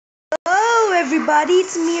everybody,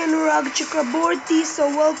 it's me Anurag Chakraborty.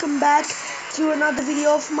 So welcome back to another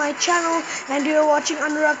video of my channel, and you're watching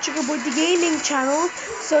Anurag Chakraborty Gaming channel.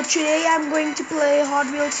 So today I'm going to play Hot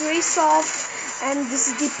Wheels Race Off, and this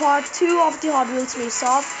is the part 2 of the Hot Wheels Race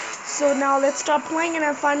Off. So now let's start playing, and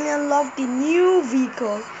I finally unlocked the new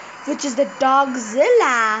vehicle, which is the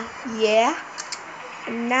Dawgzilla. Yeah,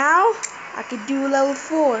 and now I could do level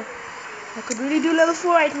 4. I could really do level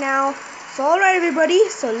 4 right now. So alright everybody,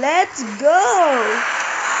 so let's go!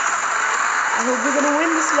 I hope we're gonna win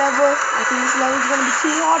this level. I think this level is gonna be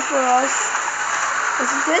too hard for us.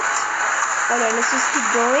 Isn't it? Alright, let's just keep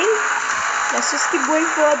going. Let's just keep going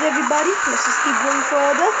further everybody. Let's just keep going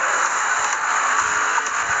further.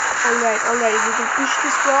 Alright, we can push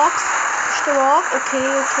this rocks. Push the rock.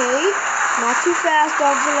 Okay. Not too fast,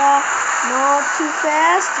 Dawgzilla. Not too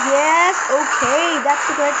fast. Yes, okay. That's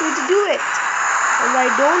the correct way to do it.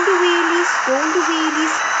 Alright, don't do wheelies. No,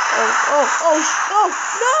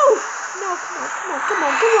 come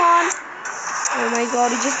on. Oh my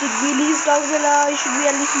god, you just did wheelies, Dawgzilla. You should be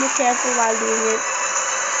at least more careful while doing it.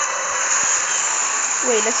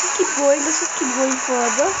 Wait, let's just keep going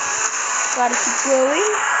further. Gotta keep going.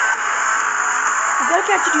 We gotta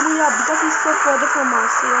catch it really up because he's so further from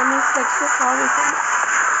us. I mean, it's like so far away from us.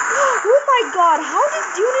 Oh my god, how did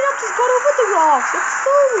Duning Up just got over the rocks? That's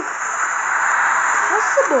so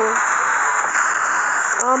possible.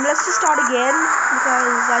 Let's just start again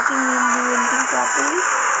because I think we didn't do anything properly.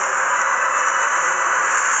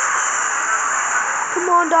 Come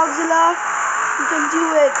on, Dawgzilla. You can do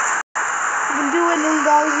it. You can do it, little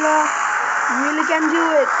Dawgzilla. You really can do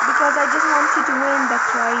it because I just want you to win. That's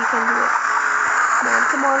why you can do it.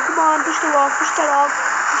 Come on. Push the rock. Push the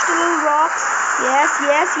little rocks. Yes.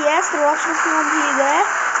 The rocks must be on there.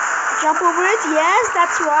 Jump over it. Yes,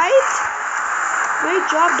 that's right. Great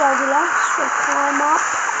job, Dawgzilla. Just climb up.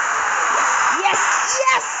 Yes!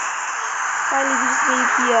 Finally, we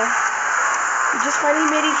just finally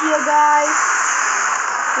made it here, guys.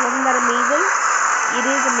 Wasn't that amazing? It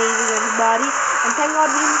is amazing, everybody. And thank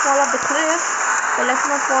God we didn't fall off the cliff. But let's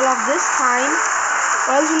not fall off this time,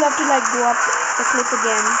 or else we'll have to go up the cliff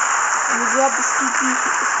again. And we'll go up the steep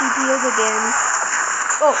hills again.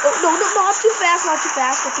 Oh, no, not too fast.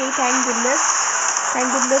 Okay, thank goodness,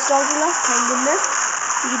 Dawgzilla. Thank goodness.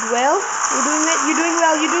 You did well. You're doing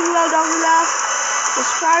well, Dawgzilla.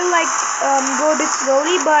 Just try to go a bit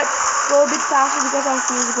slowly, but go a bit faster because our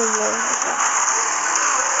speed is going low. Okay.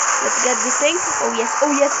 Let's get this thing. Oh yes. We're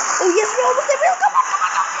almost there. Come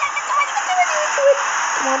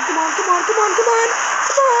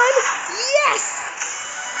on. Yes!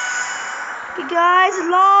 Okay, guys,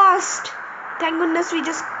 lost. Thank goodness we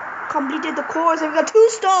just completed the course and we got 2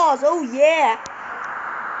 stars. Oh yeah.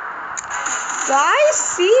 Guys,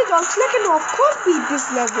 see, Dawgzilla can of course beat this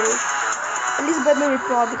level. At least better than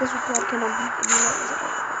Reprod because Reprod cannot beat any levels at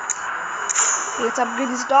all. Okay, let's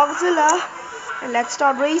upgrade this Dawgzilla and let's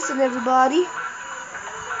start racing, everybody.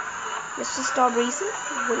 Let's just start racing.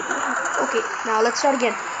 Okay, now let's start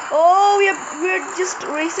again. Oh, we're just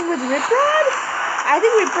racing with Reprod. I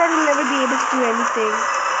think Reprod will never be able to do anything,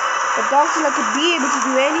 but Dawgzilla could be able to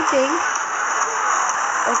do anything.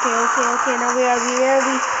 Okay. Now where are we?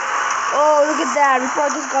 Oh, look at that.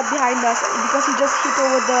 Reprod just got behind us because he just hit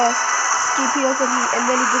over the steep hills and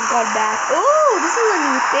then he just got back. Oh, this is a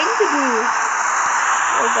new thing to do.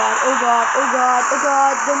 Oh god.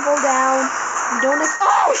 Don't fall down.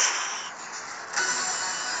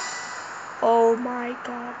 Oh my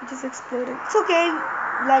god, we just exploded. It's okay.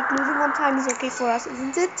 Losing one time is okay for us,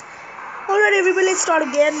 isn't it? Alright, everybody, let's start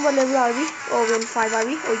again. What level are we? Oh, we're in 5, are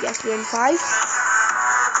we? Oh yes, we're in 5.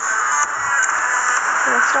 So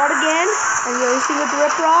let's start again. And we're racing with the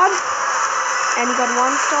Reprod. And he got 1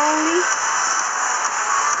 star only.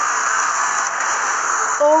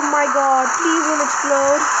 Oh my god, please don't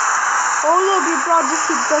explode. Oh look, Reprod just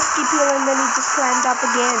hit the steep hill and then he just climbed up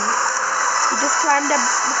again. He just climbed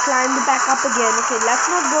back up again. Okay, let's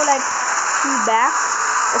not go too back.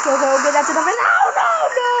 Okay, that's enough. No.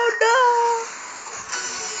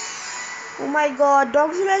 Oh my god,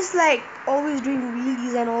 Dawgzilla is always doing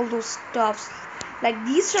wheelies and all those stuffs.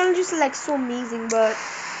 These challenges are so amazing, but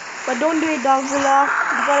don't do it, Dawgzilla.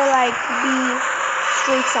 You gotta be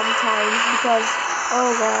straight sometimes because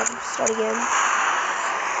oh god, start again.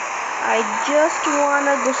 I just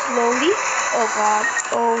wanna go slowly. Oh god,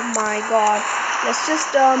 oh my god. Let's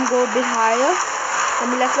just go a bit higher.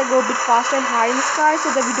 Let's go a bit faster and high in the sky so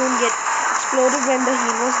that we don't get exploded when the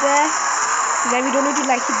hill was there. And then we don't need to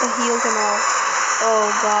hit the heels and all. Oh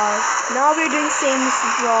god. Now we're doing same with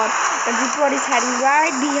Reprod. And Reprod is heading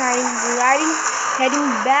right behind, heading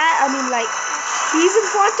back. He's in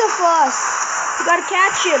front of us. You gotta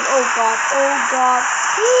catch him. Oh god. Oh god.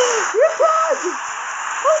 Ripod!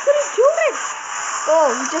 How could he do it? Oh,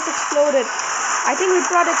 he just exploded. I think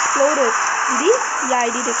Ripod exploded. Did he? Yeah,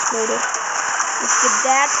 he did explode. Let's get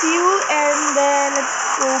that fuel and then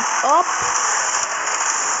let's go up.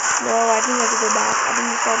 No, I think we have to go back. I think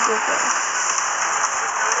we can't go first.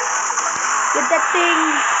 Get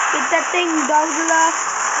that thing, Dawgzilla.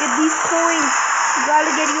 Get these coins. You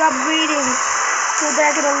gotta get you upgrading so that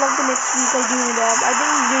I can unlock the next week of Dawgzilla. I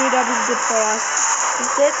think Dawgzilla is good for us.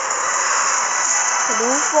 Is it? So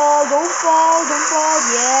don't fall.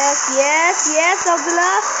 Yes,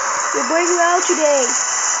 Dawgzilla. You're going well today.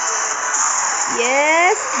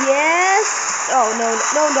 Yes. Oh no,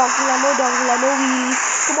 Dawgzilla, no wheelies.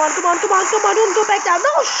 Come on, don't go back down.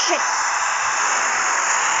 No shit.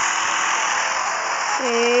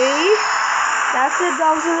 Okay, that's it,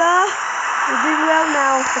 Dawgzilla. You're doing well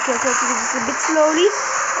now. Okay, just a bit slowly.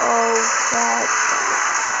 Oh god.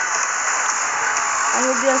 I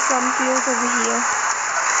hope there's some fields over here.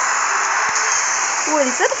 Wait,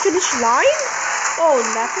 is that the finish line? Oh,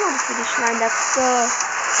 that's not the finish line. That's the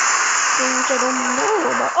thing which I don't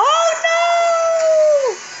know about.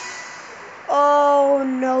 Oh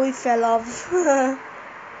no, we fell off.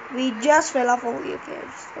 We just fell off. Okay,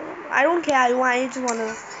 I don't care. I just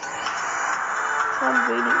wanna. I'm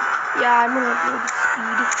waiting. Yeah, I'm gonna upload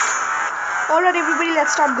speed. Alright, everybody,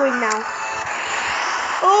 let's start going now.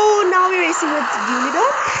 Oh, now we're racing with Dawgzilla.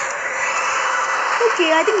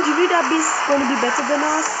 Okay, I think Dawgzilla is going to be better than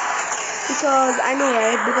us. Because, I know,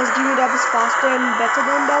 right? Because Dawgzilla is faster and better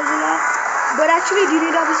than Dawgzilla. But actually,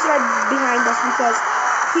 Dawgzilla is right behind us because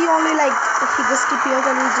he only hit the skip-hills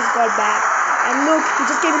and he just got back. And look, he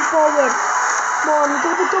just came forward. Come on,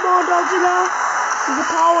 Dawgzilla. Use the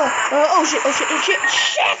power. Oh shit.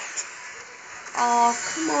 Oh,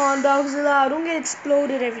 come on, Dawgzilla. Don't get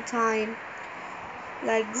exploded every time.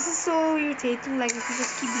 This is so irritating. If you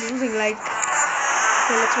just keep losing, okay,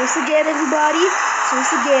 let's race again, everybody. Let's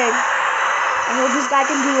race again. I hope this guy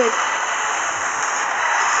can do it.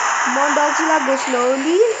 Come on, Dawgzilla, go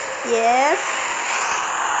slowly. Yes.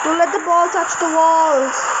 Don't let the ball touch the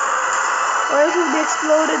walls, or else you'll be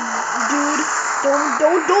exploded, dude. Don't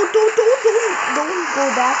go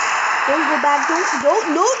back. Don't go back.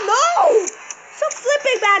 No. Stop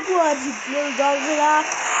flipping backwards, you little Dawgzilla.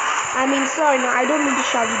 I mean, sorry, no, I don't mean to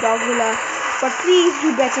shout you, Dawgzilla. But please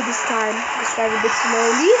do better this time. Just drive a bit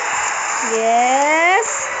slowly. Yes.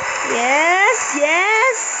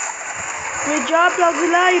 Great job,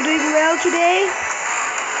 Dawgzilla. You're doing well today.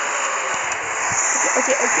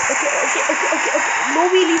 Okay. No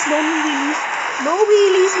wheelies,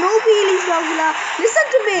 Dawgzilla. Listen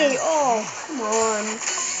to me. Oh, come on.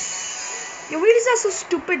 Your wheelies are so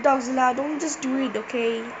stupid, Dawgzilla. Don't just do it,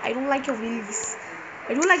 okay? I don't like your wheelies.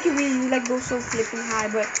 I do like your wheelies. You go so flipping high,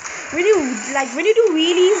 but when you do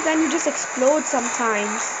wheelies, then you just explode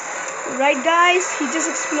sometimes. Right, guys? He just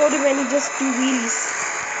exploded when he just do wheelies.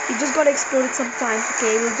 He just got exploded sometimes.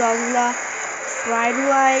 Okay, little Dawgzilla. Right.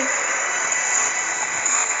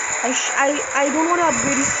 I don't want to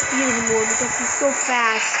upgrade his speed anymore because he's so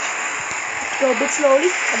fast. Let's go a bit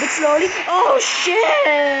slowly. Oh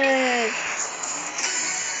shit!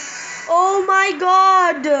 Oh my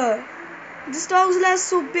god! This Dawgzilla is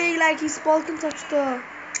so big, his ball can touch the.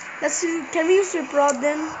 Let's see, can we use Ripod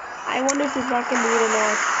then? I wonder if Ripod can do it or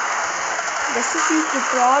not. Let's just use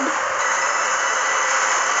Ripod.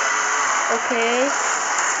 Okay.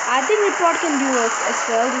 I think Ripod can do it as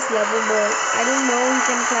well, this level, but I don't know, he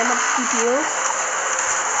can climb up steep hills.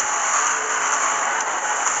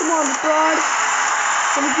 Come on, Ripod.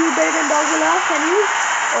 Can you do better than Dawgzilla? Can you?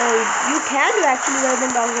 Oh, you can do actually better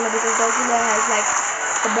than Dawgzilla because Dawgzilla has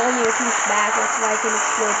the ball near to his back. That's why I can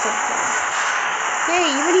explode sometimes. Hey,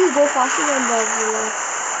 even you go faster than Dawgzilla.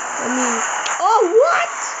 I mean, oh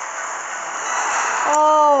what?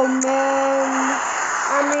 Oh man.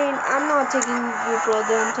 I mean, I'm not taking your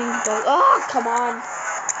brother. I'm taking Dawgzilla. Oh come on.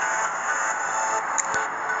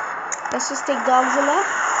 Let's just take Dawgzilla.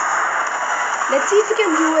 Let's see if we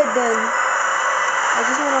can do it then. I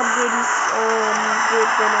just want to upgrade this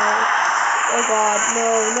great winner. Oh god,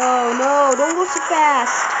 no, don't go so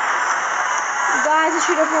fast. Guys, I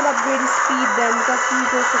should have not upgraded speed then because he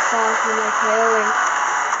goes so fast and hailing.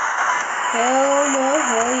 Hell no,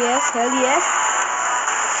 hell yes.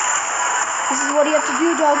 This is what you have to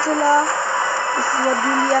do, Dawgzilla. This is what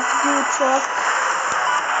you have to do, truck.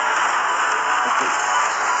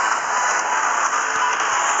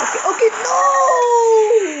 Okay, no!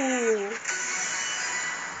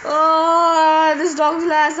 Oh, this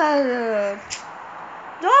Dawgzilla has a...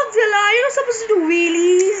 Dawgzilla, you're not supposed to do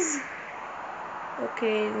wheelies.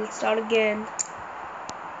 Okay, let's start again.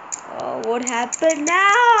 What happened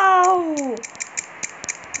now?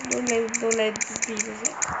 Don't let this be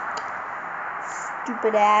this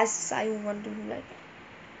stupid ass. I want to like.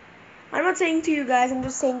 I'm not saying to you guys. I'm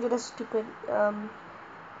just saying to the stupid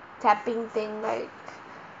tapping thing. Like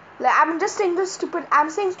I'm just saying the stupid. I'm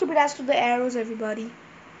saying stupid ass to the arrows, everybody.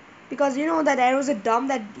 Because you know that arrows are dumb.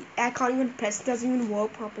 That I can't even press. It doesn't even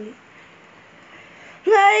work properly.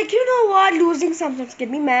 Like, you know what, losing sometimes get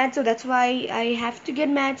me mad, so that's why I have to get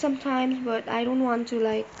mad sometimes, but I don't want to,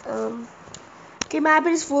 like, okay, my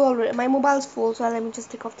iPad is full already, my mobile is full, so let me just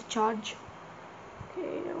take off the charge.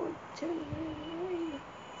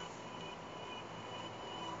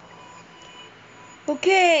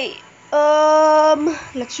 Okay, okay,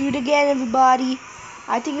 let's do it again, everybody.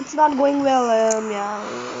 I think it's not going well, yeah.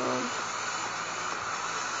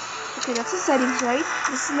 Okay, that's the settings, right?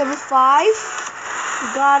 This is level 5. We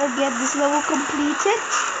gotta get this level completed.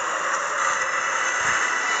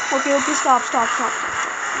 Okay, stop.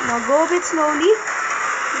 Now go a bit slowly.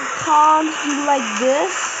 You can't do like this.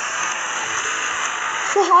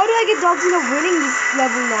 So how do I get Dawgzilla winning this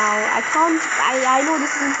level now? I know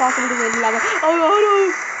this is impossible to win the level. Oh no.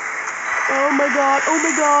 Oh my god.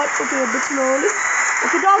 Okay, a bit slowly.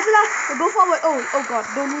 Okay, Dawgzilla, go forward. Oh god,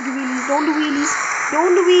 don't do wheelies, little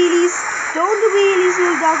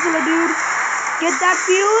Dawgzilla dude. Get that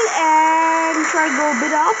fuel and try to go a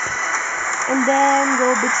bit up. And then go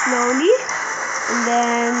a bit slowly. And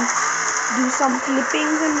then do some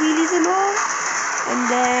flippings and wheelies and all. And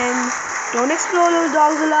then don't explode, little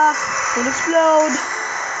Dawgzilla. Don't explode.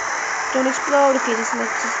 Okay, let's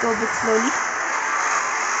just go a bit slowly.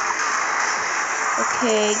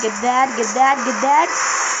 Okay, get that. Okay,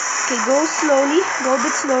 go slowly. Go a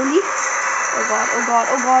bit slowly. Oh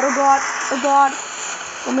god.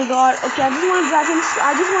 Oh my god. Okay, I just want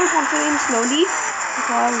to control him slowly.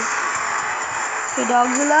 Because okay,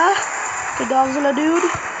 Dawgzilla dude.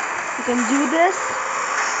 You can do this.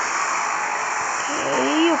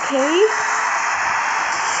 Okay.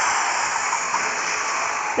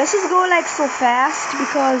 Let's just go like so fast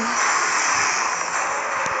because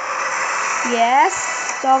yes,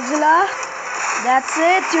 Dawgzilla. That's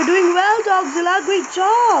it. You're doing well, Dawgzilla. Great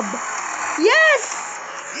job. Yes.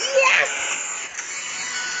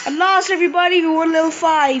 At last, everybody, we won level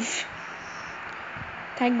 5.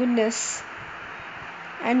 Thank goodness.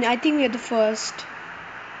 And I think we are the first.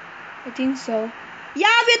 I think so.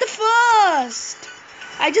 Yeah, we're the first.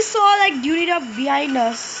 I just saw like duty up behind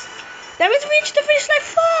us. That means we reached the finish line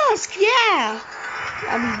first. Yeah.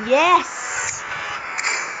 I mean, yes.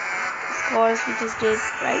 Of course, we just did,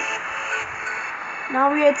 right? Now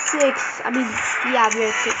we're at 6. I mean, yeah, we're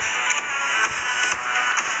at 6.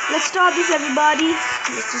 Let's start this, everybody.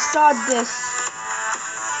 Let's just start this.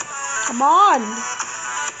 Come on.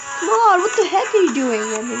 What the heck are you doing?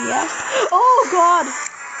 I mean, yes. Oh, God.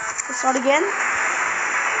 Let's start again.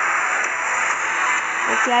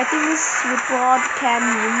 Okay, I think this report can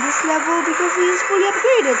win this level because he is fully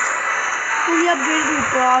upgraded. Fully upgraded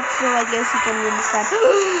report, so I guess he can win this time.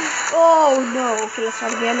 Oh no. Okay, let's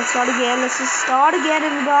start again. Let's just start again,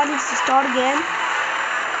 everybody. Let's just start again.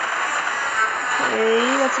 Okay,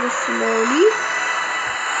 let's go slowly.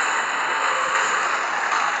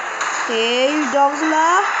 Okay,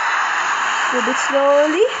 Dawgzilla. Go a bit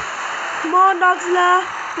slowly. Come on, Dawgzilla.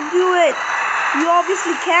 You can do it. You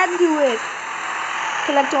obviously can do it.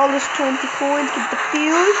 Collect all those 20 coins. Get the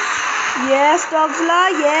fuel. Yes,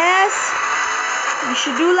 Dawgzilla. Yes. You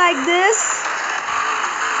should do like this.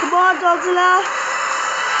 Come on, Dawgzilla.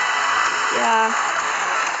 Yeah.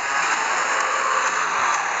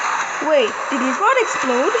 Wait, did Report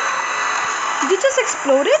explode? Did he just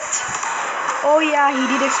explode it? Oh yeah, he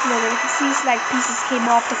did explode it. I can see like pieces came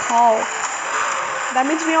off the car. That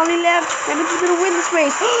means we only left. That means we're gonna win this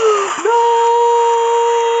race. No!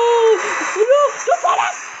 Don't fall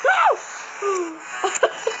off! No!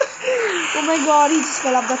 Oh my god, he just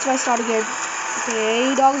fell off. That's why I start again.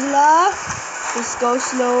 Okay, Dawgzilla. Just go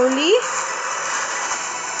slowly.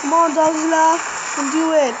 Come on, Dawgzilla. You can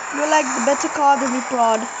do it. You're like the better car than me,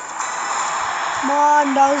 prod. Come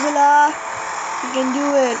on, Dawgzilla. You can do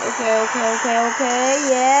it. Okay.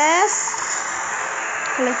 Yes.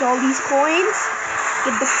 Collect all these coins.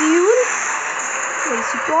 Get the fuel. Wait, is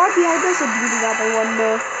the prod behind us or did it up? I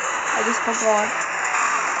wonder. I just forgot.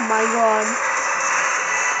 Oh my god.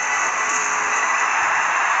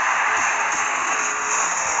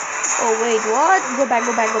 Oh wait, what? Go back.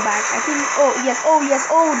 I think. Oh yes. Oh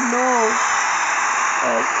no.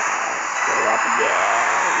 Oh, go up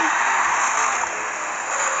again.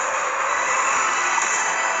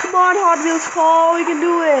 Come on, Hot Wheels car, we can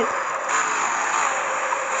do it.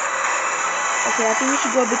 Okay, I think we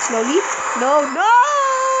should go a bit slowly. No, no!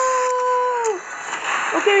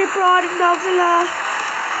 Okay, we brought in Dawgzilla.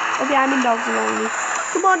 Okay, I'm in Dawgzilla only.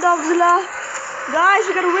 Come on, Dawgzilla. Guys,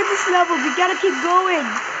 we gotta win this level. We gotta keep going.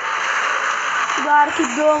 We gotta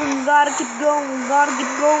keep going. We gotta keep going. We gotta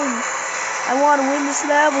keep going. I wanna win this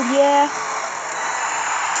level, yeah.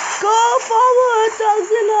 Go forward,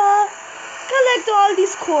 Dawgzilla. Collect all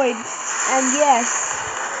these coins. And yes,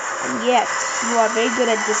 you are very good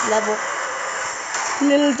at this level.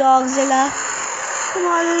 Little Dawgzilla. Come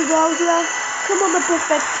on, little Dawgzilla. Come on, the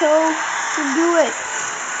perfecto. You can do it.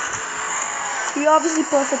 You're obviously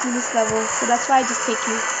perfect in this level, so that's why I just take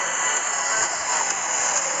you.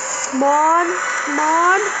 Come on, come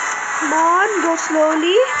on, come on. Go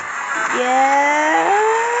slowly. Yeah.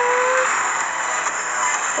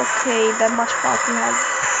 Okay, that much power he has.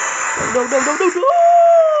 No, no, no, no, no.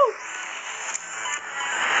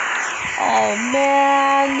 Oh,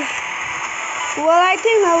 man. Well, I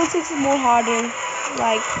think level 6 is more harder.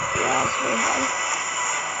 Like, yeah, it's very hard.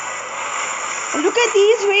 And look at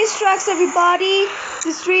these racetracks, everybody.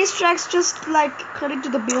 These racetracks just like connect to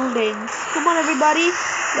the buildings. Come on, everybody.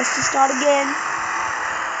 Let's just start again.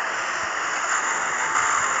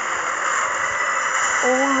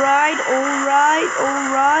 Alright, alright,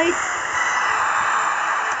 alright.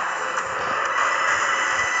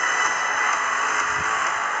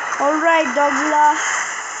 Alright, Dawgzilla.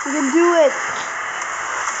 You can do it.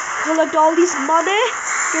 Collect all this money,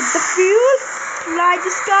 get the fuel, fly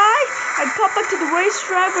the sky, and come back to the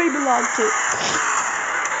racetrack where you belong to.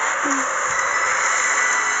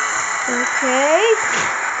 Okay.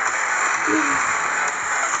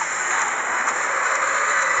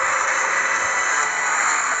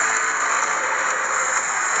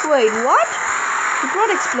 Wait, what? The plot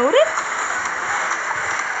exploded?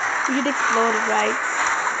 It exploded, right?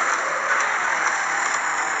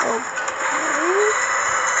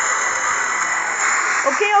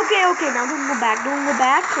 Okay. Now don't go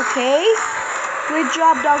back. Okay. Great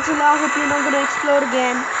job, Dawgzilla. Hope you're not gonna explode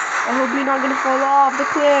again. I hope you're not gonna fall off the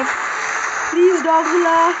cliff. Please,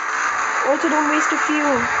 Dawgzilla. Also, don't waste your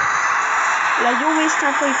fuel. Like, don't waste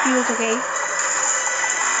time for your fuels, okay?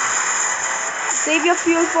 Save your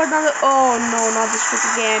fuel for another. Oh no, not this trick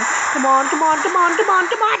again. Come on.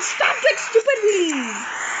 Stop doing stupid wheelies.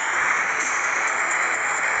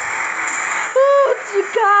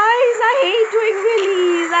 Guys, I hate doing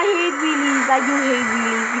wheelies. I do hate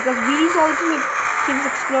wheelies because wheelies also make things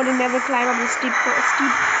explode and never climb up the steep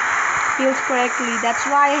hills correctly. That's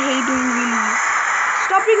why I hate doing wheelies.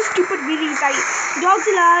 Stop doing stupid wheelies.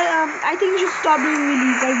 Dawgzilla, I think you should stop doing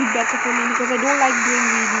wheelies. That'll be better for me because I don't like doing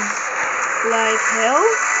wheelies. Like hell.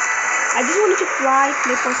 I just wanted to fly,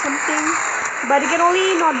 flip or something. But you can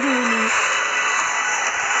only not do wheelies.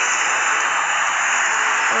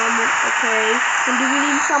 Okay. Can do wheelie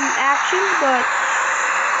in some actions, but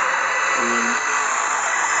I mean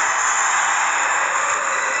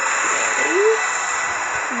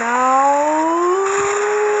now.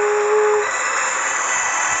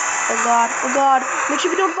 Oh god. Make sure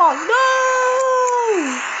we don't fall. No!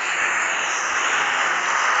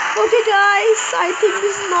 Okay guys, I think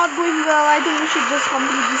this is not going well. I think we should just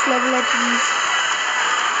complete this level at least.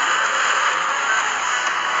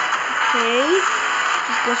 Okay.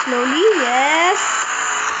 Just go slowly. Yes.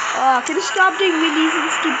 Can you stop doing wheelies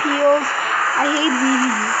and steep hills? I hate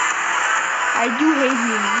wheelies. I do hate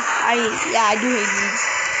wheelies. I do hate wheelies.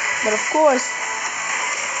 But of course.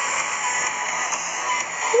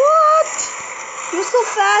 What? You're so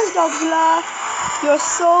fast, Dawgzilla. You're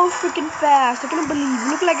so freaking fast. I cannot believe you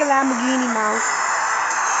look like a Lamborghini now.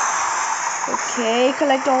 Okay,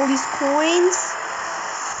 collect all these coins.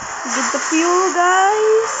 Get the fuel,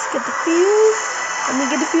 guys. Get the fuel. Let me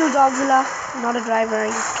get the fuel, Dawgzilla. I'm not a driver.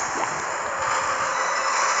 Yeah.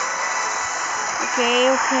 Okay.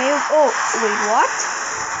 Oh, wait, what?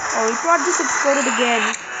 Oh, we brought this exploded again.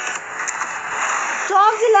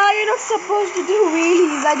 Dawgzilla, you're not supposed to do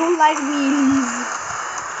wheelies. I don't like wheelies.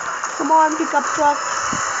 Come on, pickup truck.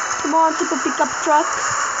 Come on, super pickup truck.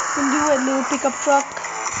 You can do it, little pickup truck.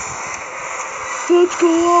 Let's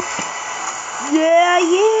go up. Yeah.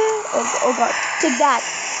 Oh god, take that.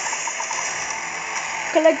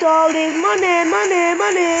 Collect all this money.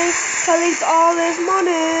 Collect all this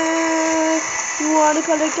money. You wanna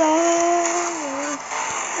collect all?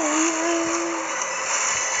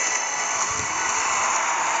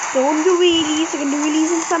 Don't do wheelies. You can do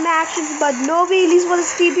wheelies in some actions, but no wheelies for the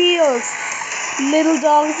steep hills. Little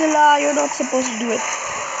Dawgzilla, you're not supposed to do it.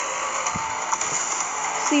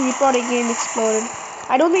 See, report again exploded.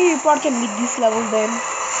 I don't think report can beat this level then.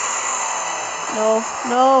 No.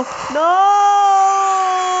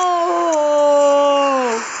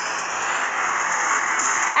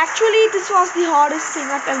 Actually, this was the hardest thing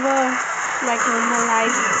I've ever like in my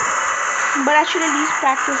life. But actually, at least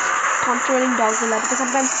practice controlling Dawgzilla because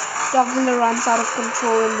sometimes Dawgzilla runs out of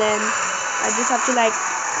control and then I just have to like.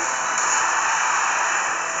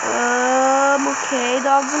 Okay,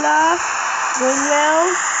 Dawgzilla, going well.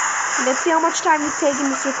 Let's see how much time we take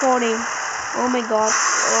in this recording. Oh my god.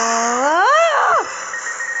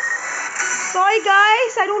 Sorry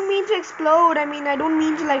guys, I don't mean to explode. I mean, I don't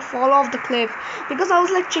mean to like fall off the cliff because I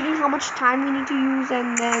was like checking how much time we need to use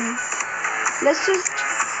and then let's just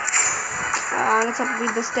let's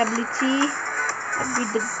upgrade the stability,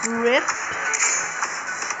 upgrade the grip.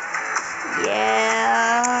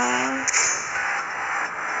 Yeah.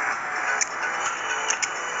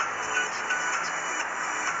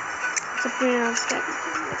 Let's upgrade our stability.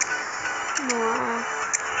 No.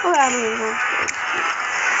 Oh, I'm gonna.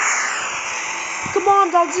 Come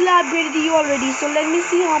on, Dawgzilla, I upgraded you already, so let me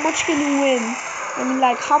see how much can you win. I mean,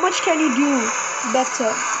 like, how much can you do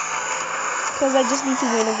better? Because I just need to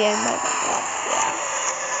win again, but yeah.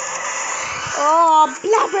 Oh,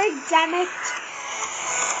 blabber, damn it.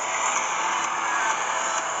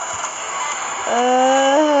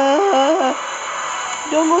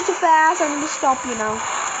 Don't go so fast, I'm going to stop you now.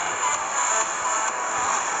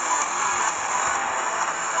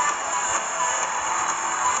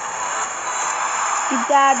 Get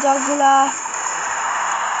that, Dawgzilla.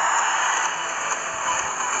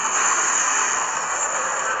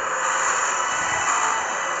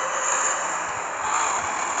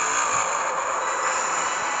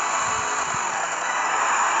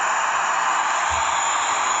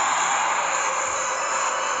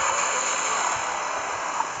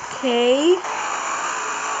 Okay.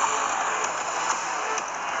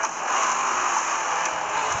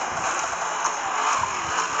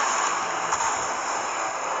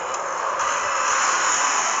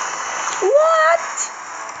 What?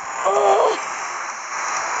 Oh.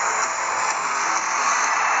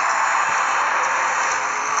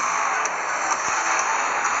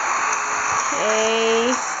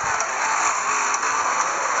 Okay.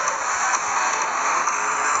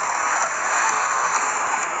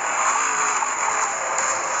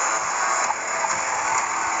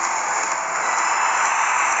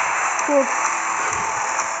 Cool.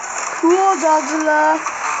 Cool, Dawgzilla.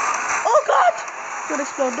 Oh god! Don't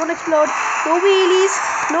explode, don't explode. No wheelies,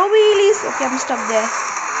 no wheelies. Okay, I'm stuck there.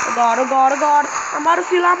 Oh god, oh god, oh god. I'm out of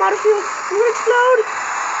fuel, I'm out of fuel. I'm gonna explode.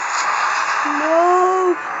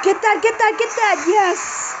 No. Get that, get that, get that.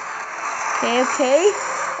 Yes. Okay, okay.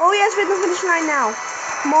 Oh yes, we're at the finish line now.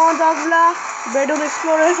 Come on, Dawgzilla. Better don't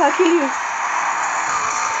explode us, I'll kill you.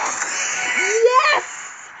 Yes!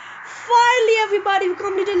 Finally, everybody, we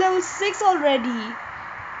completed level 6 already.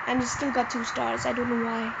 And we still got 2 stars. I don't know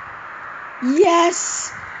why.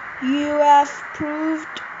 Yes! You have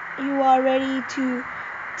proved you are ready to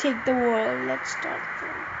take the world. Let's start then.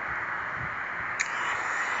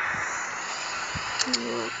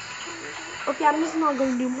 Okay, I'm just not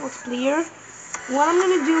gonna do multiplayer. What I'm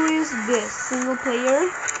gonna do is this single player.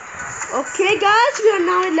 Okay, guys, we are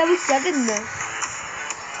now at level 7 now.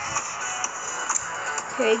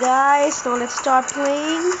 Okay, guys, now let's start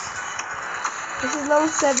playing. This is level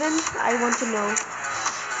 7. I want to know.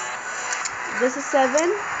 This is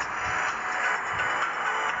 7.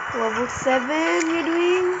 Level 7 we're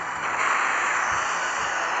doing.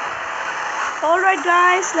 Alright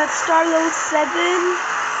guys, let's start level 7.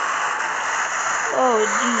 Oh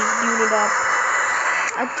geez, doing it up.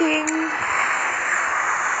 I think.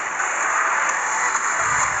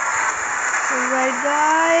 Alright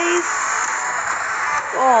guys.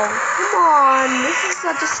 Oh, come on. This is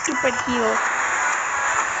such a stupid heal.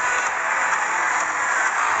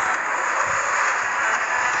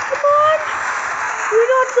 Come on. We're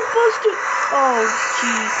not supposed to. Oh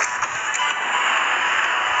jeez.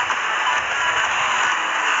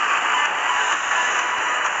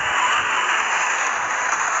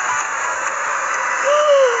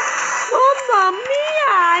 Mamma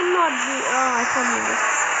mia! I'm not doing. Oh, I can't do this.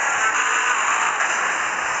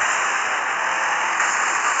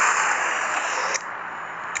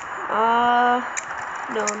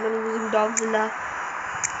 No, I'm not using Dawgzilla.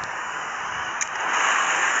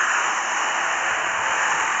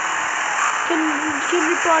 Can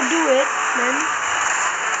we pro do it, man?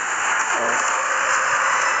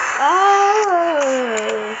 Oh.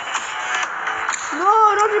 No,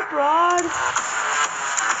 not reprod.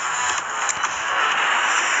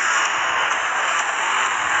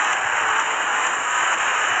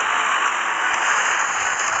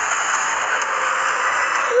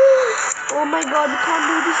 Oh my god, we can't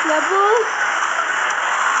do this level.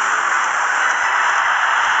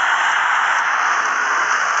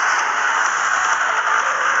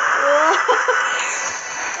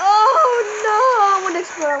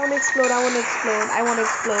 I wanna explode, I wanna explode, I wanna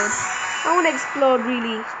explode. I wanna explode,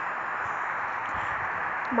 really.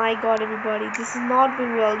 My god, everybody, this is not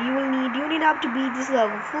been real. You need up to beat this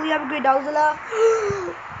level. Fully upgrade Dawgzilla.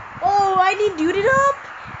 Oh, I need dude it up.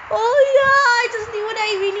 Oh yeah, I just knew what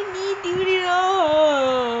I really need dude it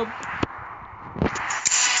up.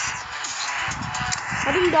 I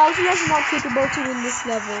think Dawgzilla is not capable to win this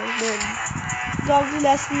level. Then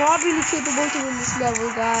Dawgzilla is not really capable to win this level,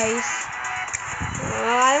 guys.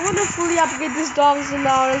 I want to fully upgrade this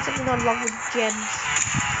Dawgzilla or else I can unlock with gems.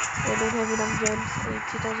 I don't have enough gems.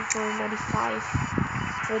 2,495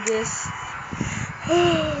 for this.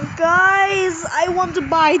 Guys, I want to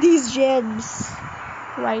buy these gems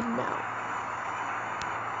right now.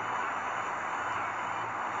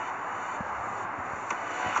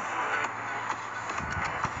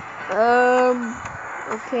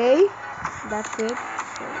 Okay, that's it.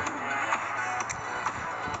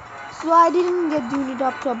 So I didn't get unit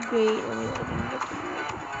up to upgrade. I didn't get to.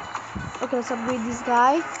 Okay, let's upgrade this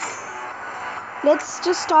guy. Let's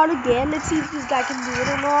just start again. Let's see if this guy can do it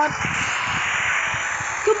or not.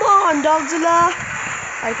 Come on, Dawgzilla.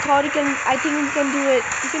 I thought he can. I think he can do it.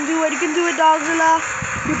 You can do it. You can do it, Dawgzilla.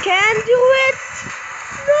 You can do it.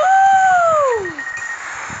 No.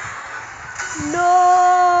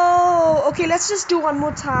 No. Okay, let's just do one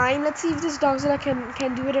more time. Let's see if this Dawgzilla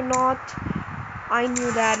can do it or not. I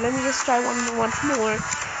knew that. Let me just try once more.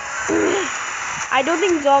 I don't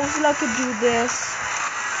think Dawgzilla could do this.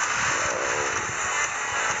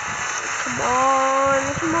 Come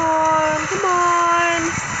on, come on, come on.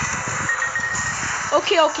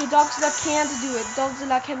 Okay, Dawgzilla can't do it.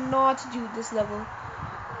 Dawgzilla cannot do this level.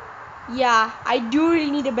 Yeah, I do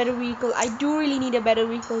really need a better vehicle.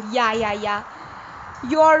 Yeah.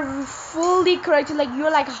 You're fully correct. Like,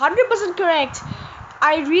 you're like 100% correct.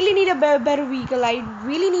 I really need a better vehicle. I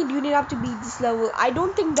really need unit up to beat this level. I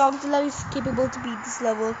don't think Dawgzilla is capable to beat this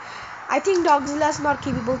level. I think Dawgzilla is not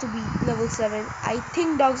capable to beat level 7. I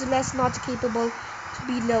think Dawgzilla is not capable to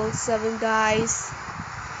beat level 7, guys.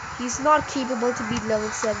 He's not capable to beat level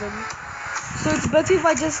 7. So it's better if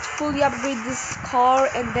I just fully upgrade this car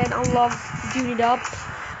and then unlock unit up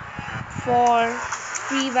for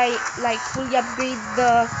free. If I like fully upgrade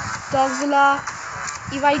the Dawgzilla.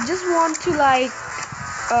 If I just want to like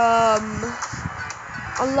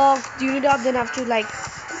unlock unit up, then I have to like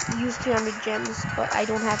use 300 gems, but I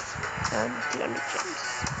don't have 300 gems.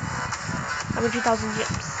 I mean 2,000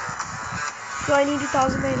 gems. So I need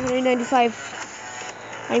 2,995.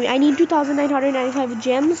 I need 2,995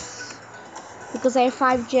 gems because I have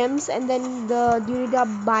 5 gems, and then the unit up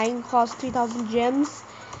buying costs 3,000 gems,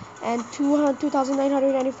 and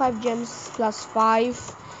 2,995 gems plus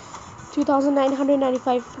 5.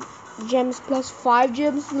 2,995 gems plus 5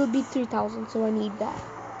 gems will be 3,000. So I need that.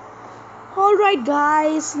 Alright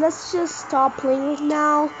guys, let's just stop playing it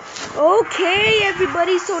now. Okay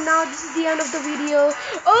everybody, so now this is the end of the video.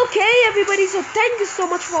 Okay everybody, so thank you so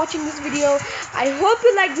much for watching this video. I hope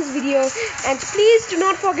you like this video, and please do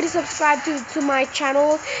not forget to subscribe to my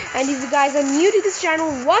channel. And if you guys are new to this channel,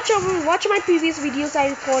 watch my previous videos I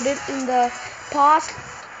recorded in the past.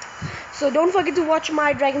 So don't forget to watch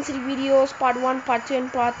my Dragon City videos, part 1, part 2,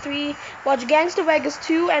 and part 3. Watch Gangster Vegas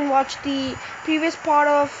 2 and watch the previous part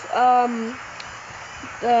of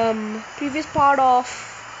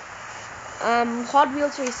Hot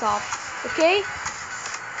Wheels Race Off. Okay?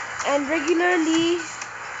 And regularly,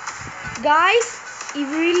 guys, if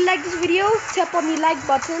you really like this video, tap on the like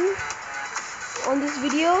button on this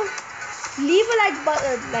video. Leave a like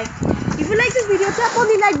button. If you like this video, tap on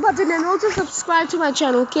the like button and also subscribe to my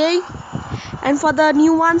channel. Okay? And for the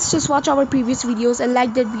new ones, just watch our previous videos and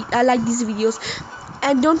like these videos.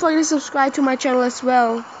 And don't forget to subscribe to my channel as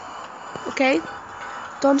well. Okay?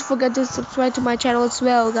 Don't forget to subscribe to my channel as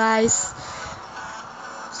well, guys.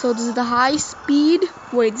 So this is the high speed.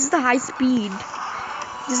 Wait, this is the high speed.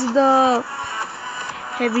 This is the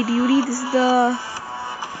heavy duty. This is the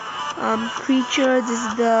creature. This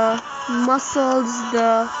is the muscle. This is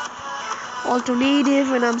the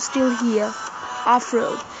alternative. And I'm still here.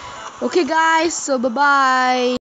 Off-road. Okay guys, so bye bye.